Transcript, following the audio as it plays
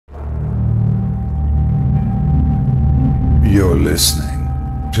You're listening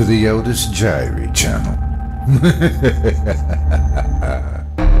to the Otis Jiry channel.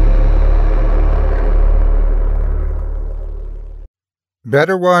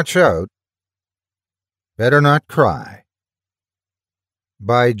 Better Watch Out, Better Not Cry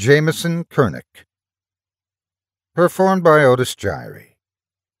by Jameson Curnick. Performed by Otis Jiry.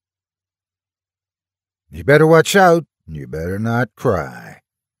 You better watch out, you better not cry.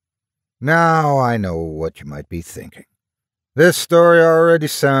 Now I know what you might be thinking. This story already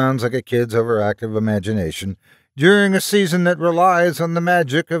sounds like a kid's overactive imagination during a season that relies on the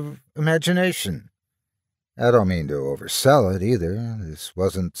magic of imagination. I don't mean to oversell it either. This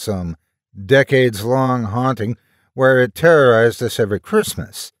wasn't some decades-long haunting where it terrorized us every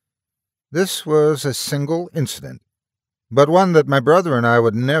Christmas. This was a single incident, but one that my brother and I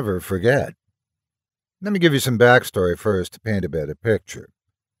would never forget. Let me give you some backstory first to paint a better picture.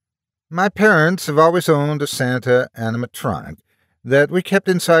 My parents have always owned a Santa animatronic that we kept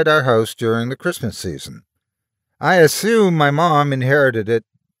inside our house during the Christmas season. I assume my mom inherited it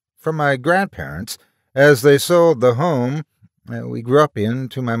from my grandparents as they sold the home we grew up in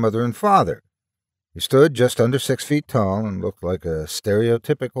to my mother and father. He stood just under 6 feet tall and looked like a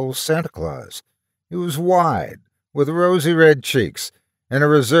stereotypical Santa Claus. He was wide, with rosy red cheeks, and a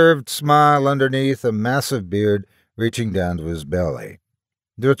reserved smile underneath a massive beard reaching down to his belly.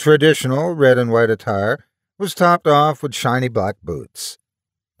 The traditional red and white attire was topped off with shiny black boots.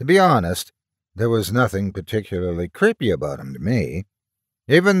 To be honest, there was nothing particularly creepy about him to me,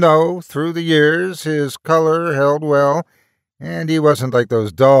 even though, through the years, his color held well, and he wasn't like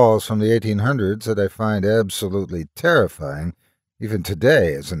those dolls from the 1800s that I find absolutely terrifying, even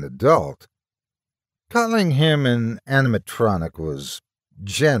today as an adult. Calling him an animatronic was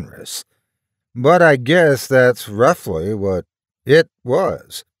generous, but I guess that's roughly what it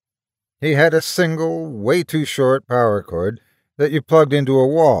was. He had a single, way too short power cord that you plugged into a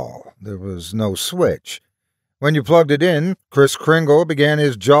wall. There was no switch. When you plugged it in, Kris Kringle began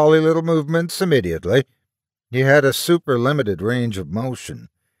his jolly little movements immediately. He had a super limited range of motion.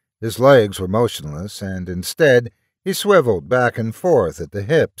 His legs were motionless, and instead he swiveled back and forth at the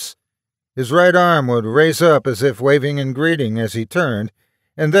hips. His right arm would raise up as if waving in greeting as he turned,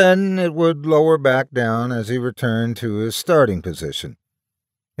 and then it would lower back down as he returned to his starting position.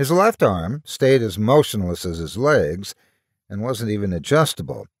 His left arm stayed as motionless as his legs and wasn't even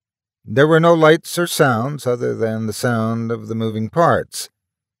adjustable. There were no lights or sounds other than the sound of the moving parts.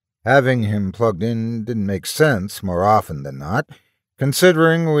 Having him plugged in didn't make sense more often than not,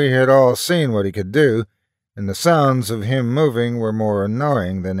 considering we had all seen what he could do, and the sounds of him moving were more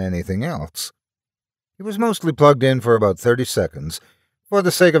annoying than anything else. He was mostly plugged in for about 30 seconds, for the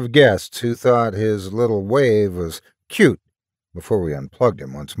sake of guests who thought his little wave was cute, before we unplugged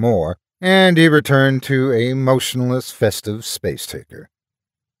him once more, and he returned to a motionless, festive space taker.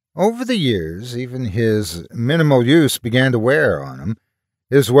 Over the years, even his minimal use began to wear on him.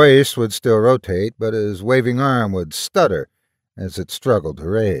 His waist would still rotate, but his waving arm would stutter as it struggled to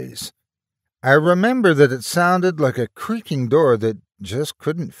raise. I remember that it sounded like a creaking door that just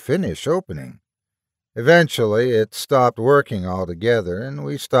couldn't finish opening. Eventually, it stopped working altogether, and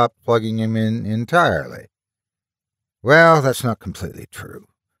we stopped plugging him in entirely. Well, that's not completely true.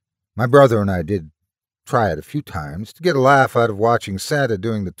 My brother and I did try it a few times to get a laugh out of watching Santa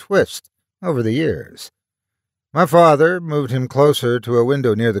doing the twist over the years. My father moved him closer to a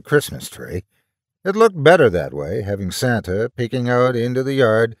window near the Christmas tree. It looked better that way, having Santa peeking out into the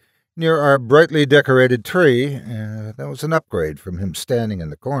yard near our brightly decorated tree. That was an upgrade from him standing in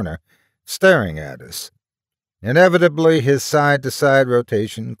the corner, staring at us. Inevitably, his side-to-side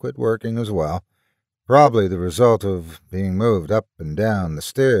rotation quit working as well, probably the result of being moved up and down the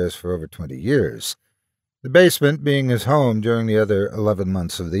stairs for over 20 years, the basement being his home during the other 11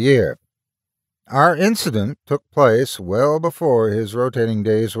 months of the year. Our incident took place well before his rotating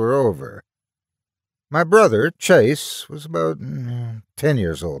days were over. My brother, Chase, was about 10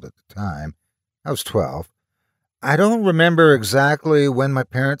 years old at the time. I was 12. I don't remember exactly when my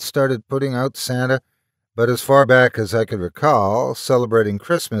parents started putting out Santa, but as far back as I could recall, celebrating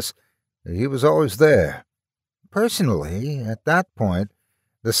Christmas, he was always there. Personally, at that point,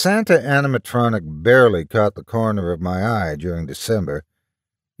 the Santa animatronic barely caught the corner of my eye during December.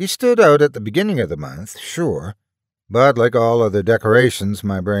 He stood out at the beginning of the month, sure, but like all other decorations,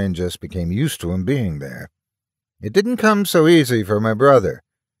 my brain just became used to him being there. It didn't come so easy for my brother.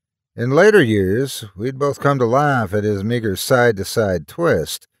 In later years, we'd both come to laugh at his meager side-to-side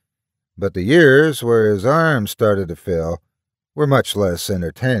twist, but the years where his arms started to fill were much less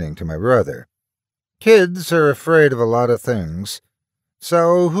entertaining to my brother. Kids are afraid of a lot of things,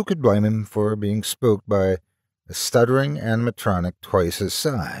 so who could blame him for being spooked by a stuttering animatronic twice his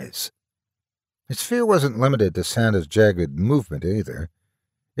size. His fear wasn't limited to Santa's jagged movement either.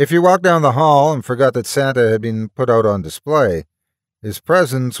 If you walked down the hall and forgot that Santa had been put out on display, his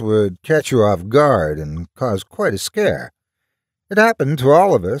presence would catch you off guard and cause quite a scare. It happened to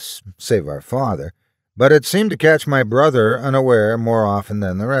all of us, save our father, but it seemed to catch my brother unaware more often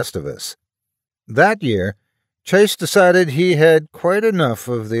than the rest of us. That year, Chase decided he had quite enough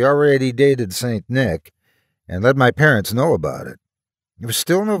of the already dated St. Nick and let my parents know about it. It was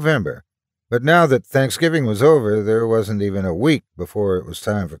still November, but now that Thanksgiving was over, there wasn't even a week before it was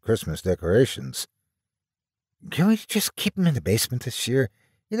time for Christmas decorations. "Can we just keep him in the basement this year?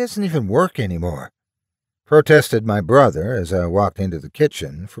 He doesn't even work anymore," protested my brother as I walked into the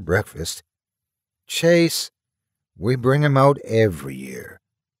kitchen for breakfast. "Chase, we bring him out every year.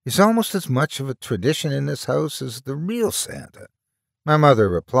 He's almost as much of a tradition in this house as the real Santa," my mother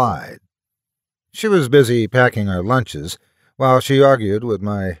replied. She was busy packing our lunches while she argued with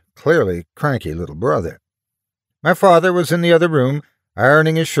my clearly cranky little brother. My father was in the other room,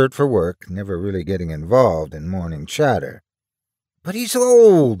 ironing his shirt for work, never really getting involved in morning chatter. "But he's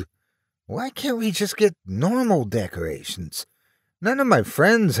old. Why can't we just get normal decorations? None of my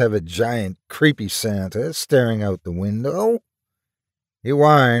friends have a giant, creepy Santa staring out the window." He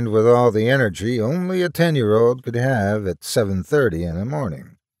whined with all the energy only a 10-year-old could have at 7:30 in the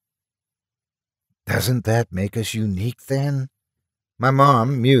morning. "Doesn't that make us unique, then?" My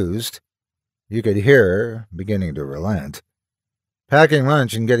mom mused. You could hear her beginning to relent. Packing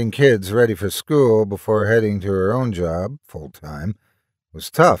lunch and getting kids ready for school before heading to her own job, full-time, was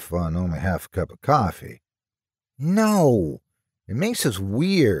tough on only half a cup of coffee. "No, it makes us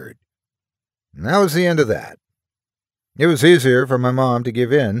weird." And that was the end of that. It was easier for my mom to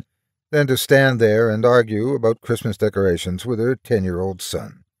give in than to stand there and argue about Christmas decorations with her 10-year-old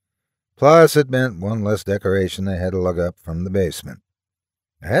son. Plus, it meant one less decoration they had to lug up from the basement.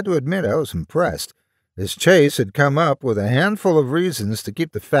 I had to admit I was impressed, as Chase had come up with a handful of reasons to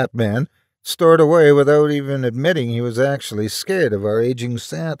keep the fat man stored away without even admitting he was actually scared of our aging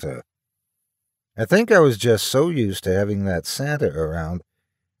Santa. I think I was just so used to having that Santa around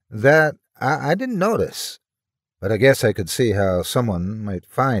that I didn't notice, but I guess I could see how someone might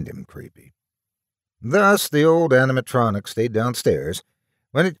find him creepy. Thus, the old animatronic stayed downstairs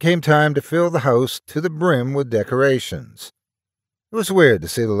when it came time to fill the house to the brim with decorations. It was weird to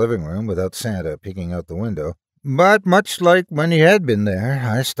see the living room without Santa peeking out the window, but much like when he had been there,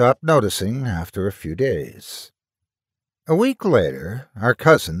 I stopped noticing after a few days. A week later, our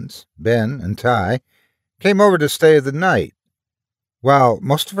cousins, Ben and Ty, came over to stay the night. While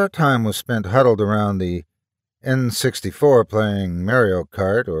most of our time was spent huddled around the N64 playing Mario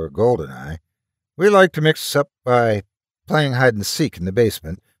Kart or GoldenEye, we liked to mix up by playing hide-and-seek in the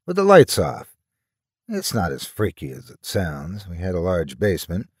basement with the lights off. It's not as freaky as it sounds. We had a large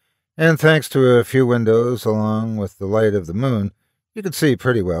basement, and thanks to a few windows along with the light of the moon, you could see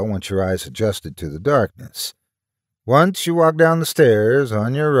pretty well once your eyes adjusted to the darkness. Once you walked down the stairs,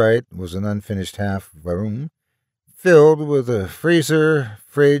 on your right was an unfinished half of a room, filled with a freezer,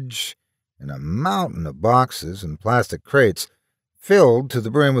 fridge, and a mountain of boxes and plastic crates filled to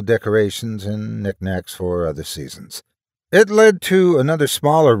the brim with decorations and knickknacks for other seasons. It led to another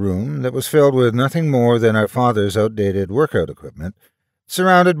smaller room that was filled with nothing more than our father's outdated workout equipment,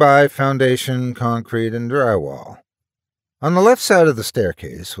 surrounded by foundation, concrete, and drywall. On the left side of the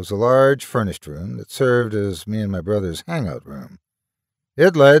staircase was a large furnished room that served as me and my brother's hangout room.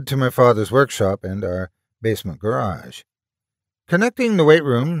 It led to my father's workshop and our basement garage. Connecting the weight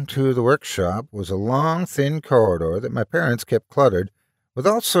room to the workshop was a long, thin corridor that my parents kept cluttered with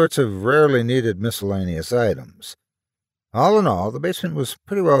all sorts of rarely needed miscellaneous items. All in all, the basement was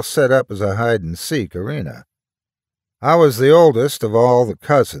pretty well set up as a hide-and-seek arena. I was the oldest of all the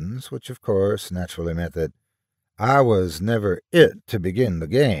cousins, which of course naturally meant that I was never it to begin the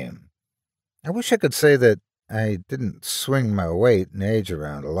game. I wish I could say that I didn't swing my weight and age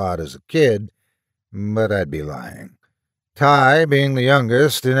around a lot as a kid, but I'd be lying. Ty, being the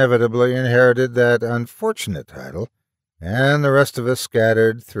youngest, inevitably inherited that unfortunate title, and the rest of us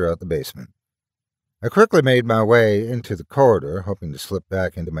scattered throughout the basement. I quickly made my way into the corridor, hoping to slip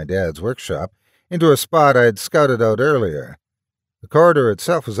back into my dad's workshop, into a spot I'd scouted out earlier. The corridor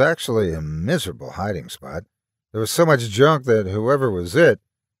itself was actually a miserable hiding spot. There was so much junk that whoever was it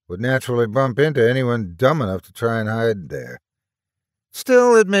would naturally bump into anyone dumb enough to try and hide there.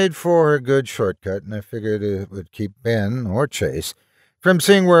 Still, it made for a good shortcut, and I figured it would keep Ben, or Chase, from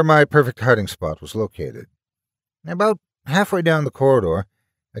seeing where my perfect hiding spot was located. About halfway down the corridor,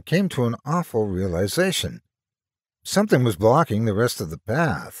 I came to an awful realization. Something was blocking the rest of the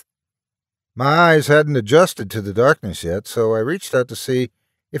path. My eyes hadn't adjusted to the darkness yet, so I reached out to see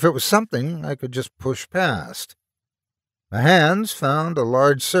if it was something I could just push past. My hands found a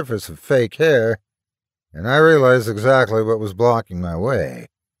large surface of fake hair, and I realized exactly what was blocking my way.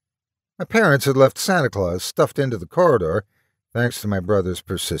 My parents had left Santa Claus stuffed into the corridor, thanks to my brother's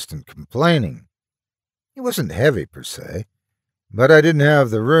persistent complaining. He wasn't heavy, per se, but I didn't have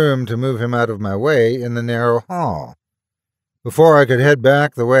the room to move him out of my way in the narrow hall. Before I could head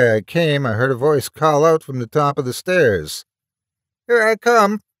back the way I came, I heard a voice call out from the top of the stairs. "Here I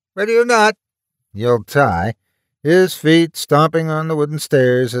come, ready or not," yelled Ty, his feet stomping on the wooden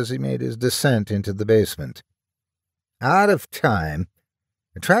stairs as he made his descent into the basement. Out of time,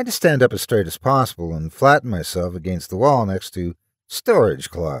 I tried to stand up as straight as possible and flatten myself against the wall next to storage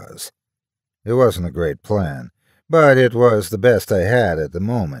claws. It wasn't a great plan, but it was the best I had at the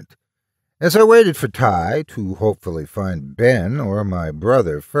moment. As I waited for Ty to hopefully find Ben or my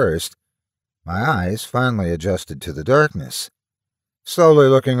brother first, my eyes finally adjusted to the darkness. Slowly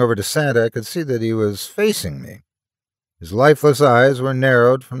looking over to Santa, I could see that he was facing me. His lifeless eyes were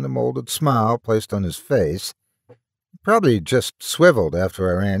narrowed from the molded smile placed on his face. He probably just swiveled after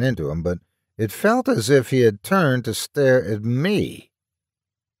I ran into him, but it felt as if he had turned to stare at me.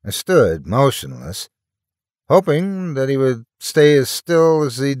 I stood motionless, hoping that he would stay as still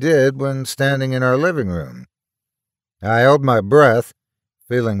as he did when standing in our living room. I held my breath,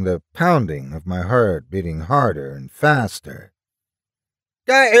 feeling the pounding of my heart beating harder and faster.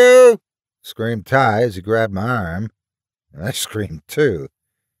 "Got you!" screamed Ty as he grabbed my arm, and I screamed too.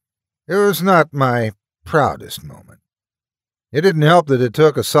 It was not my proudest moment. It didn't help that it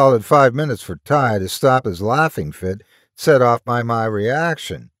took a solid 5 minutes for Ty to stop his laughing fit set off by my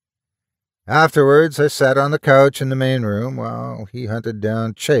reaction. Afterwards, I sat on the couch in the main room while he hunted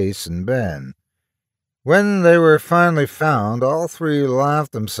down Chase and Ben. When they were finally found, all three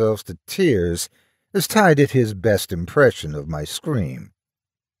laughed themselves to tears as Ty did his best impression of my scream.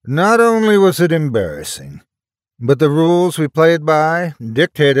 Not only was it embarrassing, but the rules we played by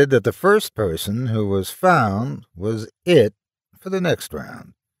dictated that the first person who was found was it for the next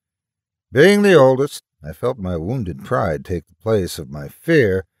round. Being the oldest, I felt my wounded pride take the place of my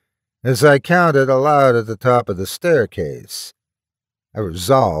fear as I counted aloud at the top of the staircase. I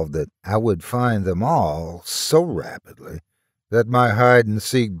resolved that I would find them all so rapidly that my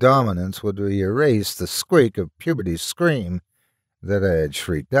hide-and-seek dominance would erase the squeak of puberty's scream that I had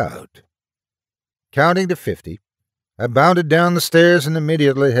shrieked out. Counting to 50, I bounded down the stairs and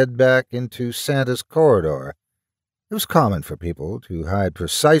immediately headed back into Santa's corridor. It was common for people to hide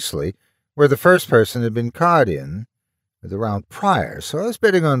precisely where the first person had been caught in the round prior, so I was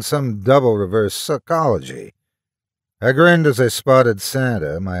betting on some double reverse psychology. I grinned as I spotted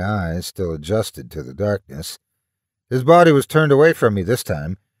Santa, my eyes still adjusted to the darkness. His body was turned away from me this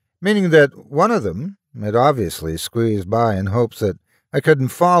time, meaning that one of them had obviously squeezed by in hopes that I couldn't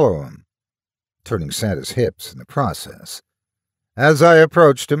follow him, turning Santa's hips in the process. As I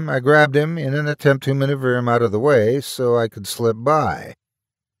approached him, I grabbed him in an attempt to maneuver him out of the way so I could slip by.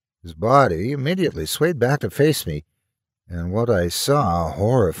 His body immediately swayed back to face me, and what I saw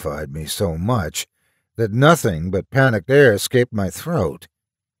horrified me so much that nothing but panicked air escaped my throat.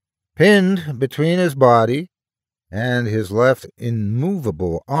 Pinned between his body and his left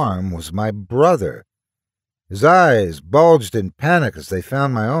immovable arm was my brother. His eyes bulged in panic as they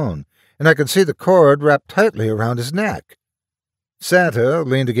found my own, and I could see the cord wrapped tightly around his neck. Santa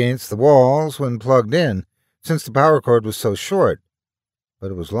leaned against the walls when plugged in, since the power cord was so short,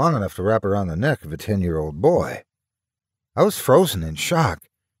 but it was long enough to wrap around the neck of a 10-year-old boy. I was frozen in shock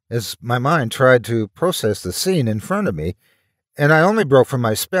as my mind tried to process the scene in front of me, and I only broke from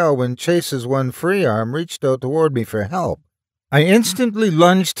my spell when Chase's one free arm reached out toward me for help. I instantly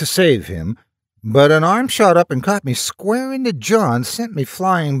lunged to save him, but an arm shot up and caught me square in the jaw and sent me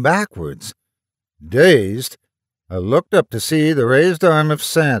flying backwards. Dazed, I looked up to see the raised arm of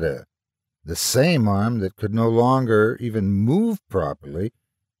Santa, the same arm that could no longer even move properly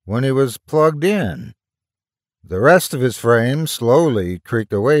when he was plugged in. The rest of his frame slowly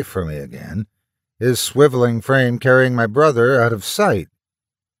creaked away from me again, his swiveling frame carrying my brother out of sight.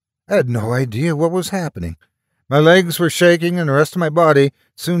 I had no idea what was happening. My legs were shaking, and the rest of my body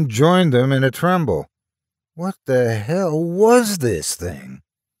soon joined them in a tremble. What the hell was this thing?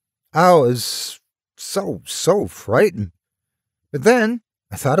 I was so frightened. But then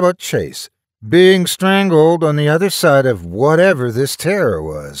I thought about Chase, being strangled on the other side of whatever this terror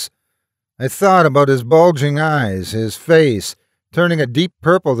was. I thought about his bulging eyes, his face turning a deep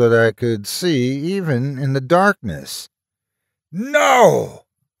purple that I could see even in the darkness. "No!"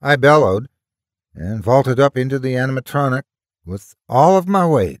 I bellowed, and vaulted up into the animatronic with all of my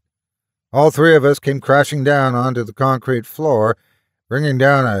weight. All three of us came crashing down onto the concrete floor, bringing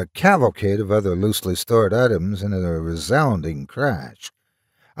down a cavalcade of other loosely stored items in a resounding crash.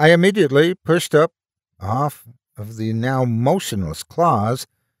 I immediately pushed up off of the now motionless claws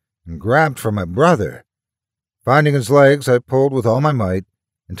and grabbed for my brother. Finding his legs, I pulled with all my might,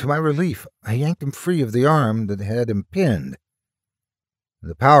 and to my relief, I yanked him free of the arm that had him pinned.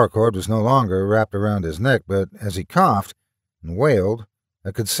 The power cord was no longer wrapped around his neck, but as he coughed and wailed,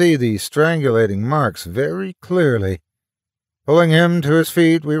 I could see the strangulating marks very clearly. Pulling him to his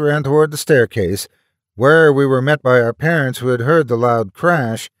feet, we ran toward the staircase, where we were met by our parents who had heard the loud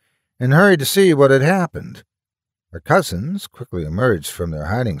crash and hurried to see what had happened. Our cousins quickly emerged from their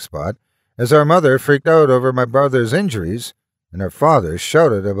hiding spot as our mother freaked out over my brother's injuries and our father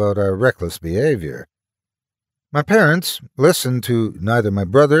shouted about our reckless behavior. My parents listened to neither my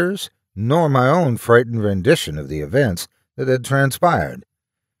brother's nor my own frightened rendition of the events that had transpired.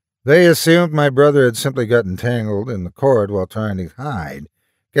 They assumed my brother had simply gotten tangled in the cord while trying to hide,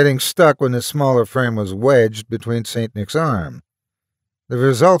 getting stuck when his smaller frame was wedged between St. Nick's arm. The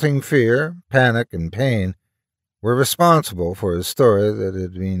resulting fear, panic, and pain were responsible for his story that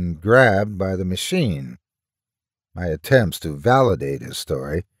had been grabbed by the machine. My attempts to validate his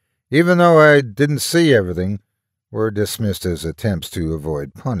story, even though I didn't see everything, were dismissed as attempts to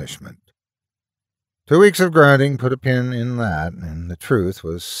avoid punishment. 2 weeks of grounding put a pin in that, and the truth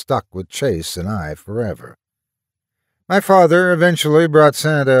was stuck with Chase and I forever. My father eventually brought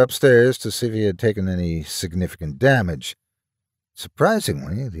Santa upstairs to see if he had taken any significant damage.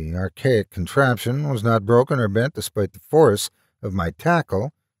 Surprisingly, the archaic contraption was not broken or bent despite the force of my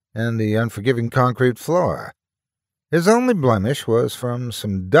tackle and the unforgiving concrete floor. His only blemish was from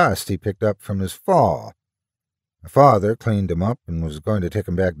some dust he picked up from his fall. My father cleaned him up and was going to take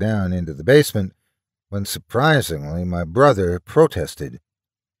him back down into the basement when, surprisingly, my brother protested.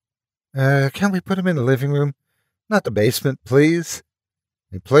 Can't we put him in the living room? Not the basement, please,"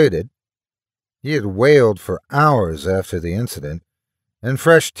 he pleaded. He had wailed for hours after the incident, and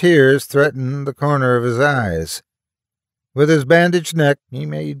fresh tears threatened the corner of his eyes. With his bandaged neck, he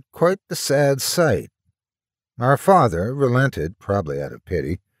made quite the sad sight. Our father relented, probably out of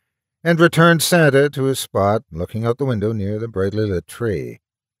pity, and returned Santa to his spot, looking out the window near the brightly lit tree.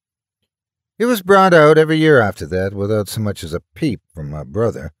 He was brought out every year after that, without so much as a peep from my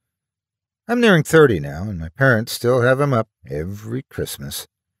brother. I'm nearing 30 now, and my parents still have him up every Christmas.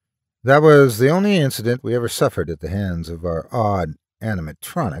 That was the only incident we ever suffered at the hands of our odd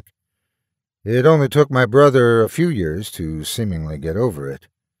animatronic. It only took my brother a few years to seemingly get over it.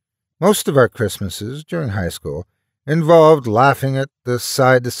 Most of our Christmases during high school involved laughing at the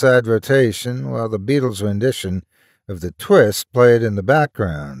side-to-side rotation while the Beatles' rendition of the twist played in the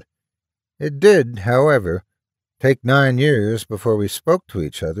background. It did, however, take 9 years before we spoke to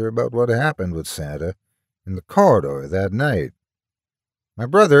each other about what happened with Santa in the corridor that night. My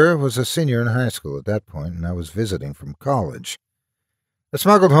brother was a senior in high school at that point, and I was visiting from college. I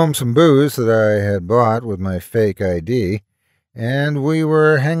smuggled home some booze that I had bought with my fake ID, and we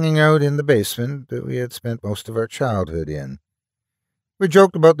were hanging out in the basement that we had spent most of our childhood in. We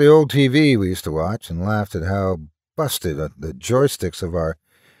joked about the old TV we used to watch and laughed at how busted the joysticks of our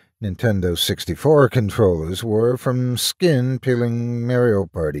Nintendo 64 controllers were from skin-peeling Mario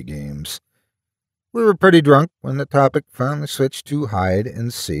Party games. We were pretty drunk when the topic finally switched to hide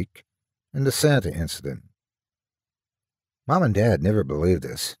and seek and the Santa incident. Mom and Dad never believed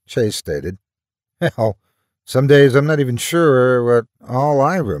us, Chase stated. Hell, some days I'm not even sure what all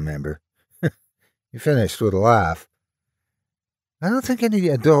I remember. He finished with a laugh. I don't think any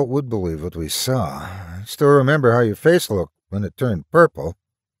adult would believe what we saw. I still remember how your face looked when it turned purple,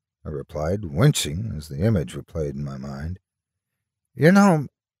 I replied, winching as the image replayed in my mind. You know,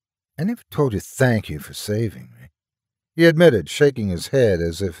 I never told you thank you for saving me, he admitted, shaking his head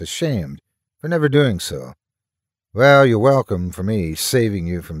as if ashamed for never doing so. Well, you're welcome for me saving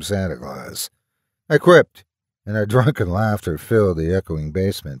you from Santa Claus, I quipped, and our drunken laughter filled the echoing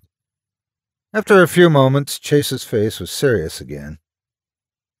basement. After a few moments, Chase's face was serious again.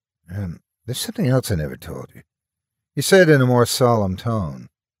 There's something else I never told you, he said in a more solemn tone.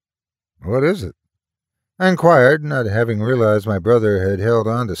 What is it? I inquired, not having realized my brother had held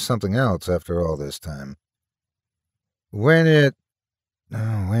on to something else after all this time. When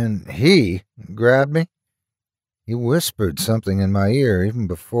he grabbed me, he whispered something in my ear even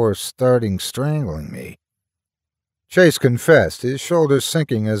before starting strangling me. Chase confessed, his shoulders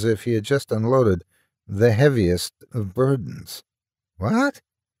sinking as if he had just unloaded the heaviest of burdens. What?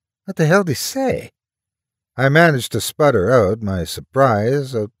 What the hell did he say? I managed to sputter out, my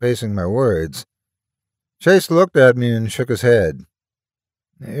surprise outpacing my words. Chase looked at me and shook his head.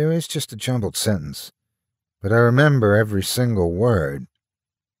 It was just a jumbled sentence, but I remember every single word.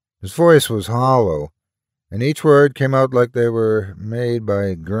 His voice was hollow, and each word came out like they were made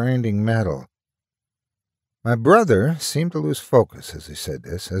by grinding metal. My brother seemed to lose focus as he said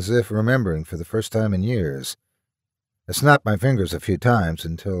this, as if remembering for the first time in years. I snapped my fingers a few times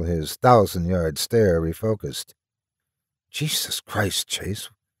until his 1,000-yard stare refocused. Jesus Christ, Chase,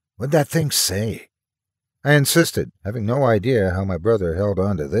 what'd that thing say? I insisted, having no idea how my brother held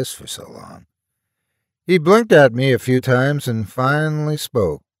on to this for so long. He blinked at me a few times and finally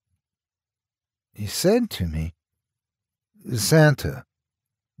spoke. He said to me, Santa,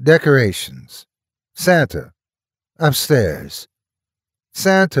 decorations, Santa, upstairs,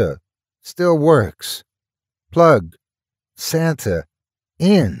 Santa, still works, plug, Santa,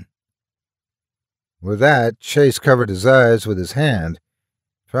 in. With that, Chase covered his eyes with his hand,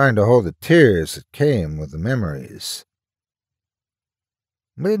 trying to hold the tears that came with the memories.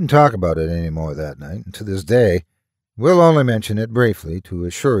 We didn't talk about it any more that night, and to this day, we'll only mention it briefly to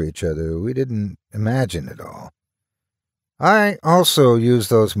assure each other we didn't imagine it all. I also use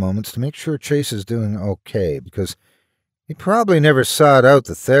those moments to make sure Chase is doing okay, because he probably never sought out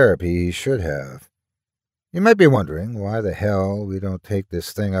the therapy he should have. You might be wondering why the hell we don't take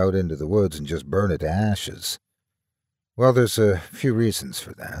this thing out into the woods and just burn it to ashes. Well, there's a few reasons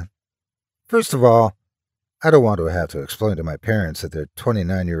for that. First of all, I don't want to have to explain to my parents that their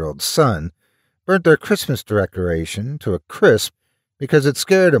 29-year-old son burnt their Christmas decoration to a crisp because it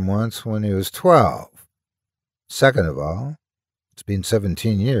scared him once when he was 12. Second of all, it's been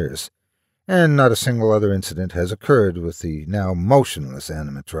 17 years, and not a single other incident has occurred with the now motionless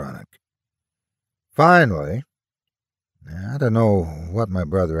animatronic. Finally, I don't know what my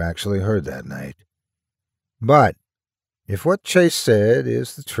brother actually heard that night, but if what Chase said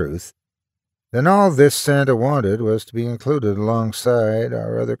is the truth, then all this Santa wanted was to be included alongside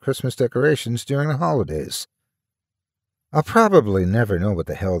our other Christmas decorations during the holidays. I'll probably never know what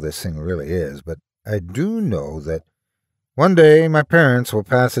the hell this thing really is, but I do know that one day my parents will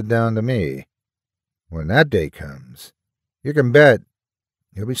pass it down to me. When that day comes, you can bet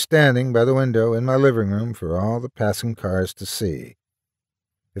you'll be standing by the window in my living room for all the passing cars to see.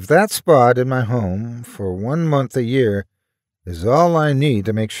 If that spot in my home for 1 month a year is all I need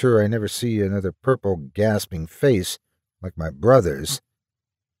to make sure I never see another purple gasping face like my brother's,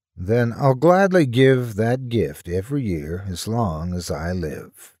 then I'll gladly give that gift every year as long as I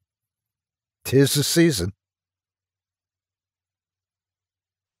live. 'Tis the season.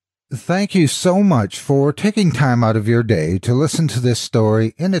 Thank you so much for taking time out of your day to listen to this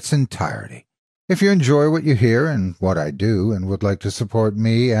story in its entirety. If you enjoy what you hear and what I do and would like to support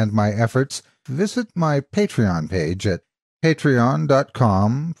me and my efforts, visit my Patreon page at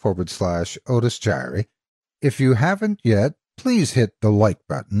patreon.com/Otis Jiry. If you haven't yet, please hit the like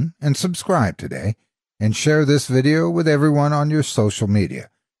button and subscribe today, and share this video with everyone on your social media.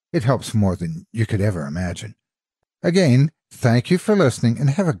 It helps more than you could ever imagine. Again, thank you for listening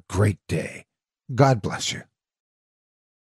and have a great day. God bless you.